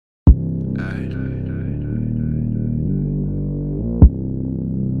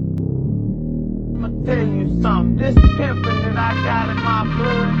you something. This pimpin' that I got in my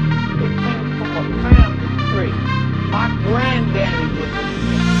blood, it came from a family tree. My granddaddy was a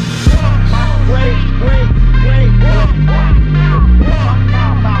pimp. My great-great-great I'm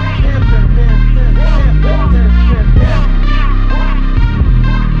talking about pimpin' since pimpin'.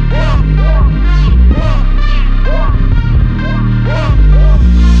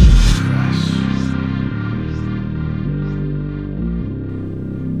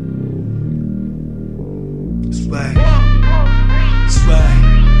 Swag, swag,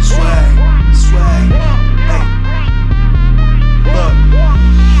 swag, swag. Hey, look.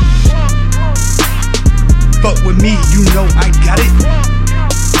 Fuck with me, you know I got it.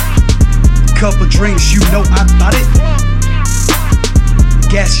 Couple drinks, you know I bought it.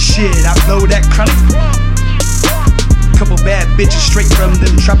 Gas shit, I blow that chronic. Couple bad bitches straight from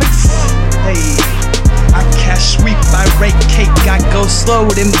them tropics. Hey, I cash sweep, I rake cake, I go slow,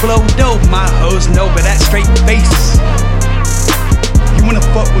 then blow dope. My hoes know, but that straight face. You wanna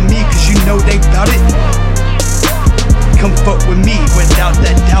fuck with me, cause you know they bout it. Come fuck with me without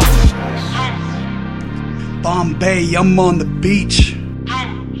that doubt. Bombay, I'm on the beach.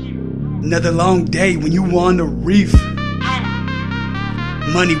 Another long day when you on the reef.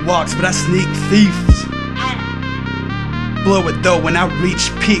 Money walks, but I sneak thieves. Blow it though when I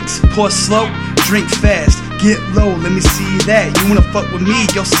reach peaks. Pour slow, drink fast, get low, let me see that. You wanna fuck with me,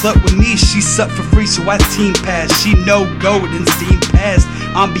 yo slut with me. She suck for free, so I team pass. She no gold and steam pass.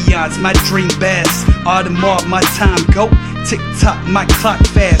 Ambiance, my dream bass. Audemars, my time go. Tick tock, my clock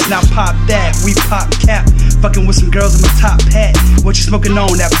fast. Now pop that, we pop cap. Fucking with some girls in my top hat. What you smoking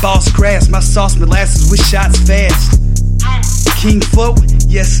on, that boss grass? My sauce molasses with shots fast. King flow,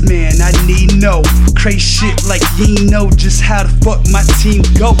 yes man, I need no crazy shit like you know just how the fuck my team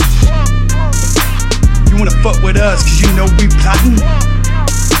go. You wanna fuck with us cause you know we plotting.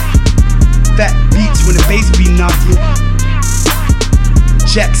 Fat beats when the bass be knocking.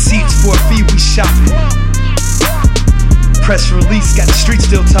 Jack seats for a fee, we shopping. Press release, got the streets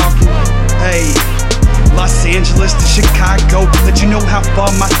still talking. Hey, Los Angeles to Chicago, let you know how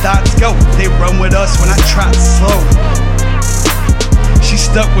far my thoughts go. They run with us when I trot slow. She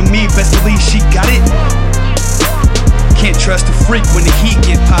stuck with me, best believe she got it. Can't trust a freak when the heat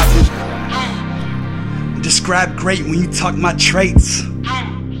get poppin'. Describe great when you talk my traits.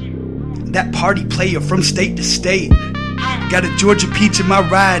 That party player from state to state. Got a Georgia peach in my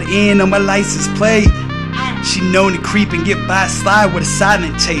ride and on my license plate. She known to creep and get by, slide with a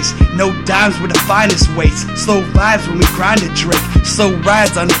silent taste. No dimes with the finest weights. Slow vibes when we grind a Drake. Slow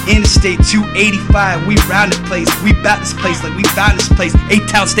rides on the interstate 285. We round the place. We bout this place like we found this place.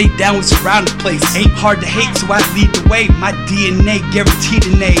 A-Town, stay down, we surround the place. Ain't hard to hate, so I lead the way. My DNA guaranteed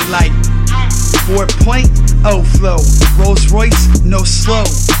an A like 4.0 flow. Rolls Royce, no slow.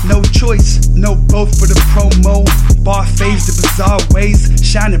 No choice, no both for the promo. Bar phase, the bizarre ways.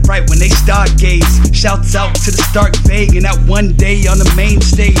 Shining bright when they stargaze. Shouts out to the stark vague. And that one day on the main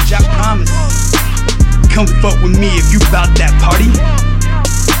stage, I promise. Come fuck with me if you bout that party.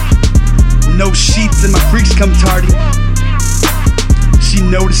 No sheets and my freaks come tardy. She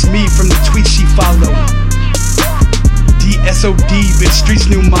noticed me from the tweets she followed. DSOD, been streets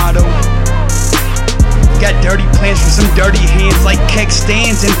new motto. Got dirty plans for some dirty hands, like keg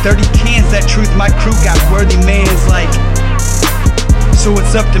stands and 30 cans. That truth my crew got worthy mans like. So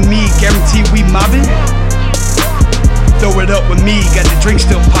it's up to me, guarantee we mobbing. Throw it up with me, got the drink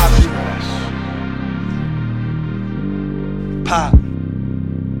still popping. Pop.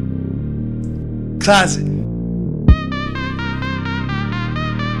 Closet.